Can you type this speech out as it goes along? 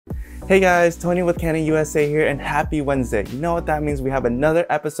Hey guys, Tony with Canon USA here, and happy Wednesday. You know what that means? We have another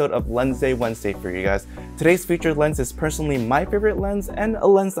episode of Lensday Wednesday for you guys. Today's featured lens is personally my favorite lens and a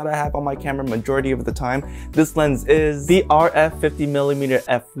lens that I have on my camera majority of the time. This lens is the RF50mm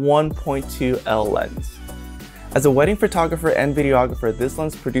F1.2 L lens. As a wedding photographer and videographer, this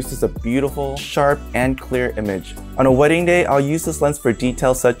lens produces a beautiful, sharp, and clear image. On a wedding day, I'll use this lens for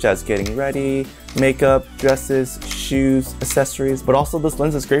details such as getting ready, makeup, dresses, shoes, accessories, but also this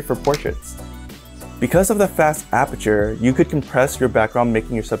lens is great for portraits. Because of the fast aperture, you could compress your background,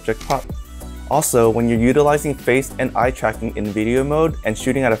 making your subject pop. Also, when you're utilizing face and eye tracking in video mode and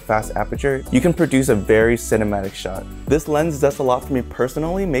shooting at a fast aperture, you can produce a very cinematic shot. This lens does a lot for me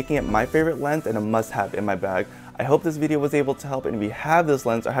personally, making it my favorite lens and a must-have in my bag. I hope this video was able to help, and if you have this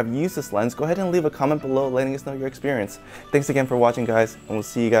lens or have used this lens, go ahead and leave a comment below letting us know your experience. Thanks again for watching, guys, and we'll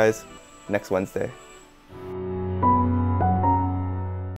see you guys next Wednesday.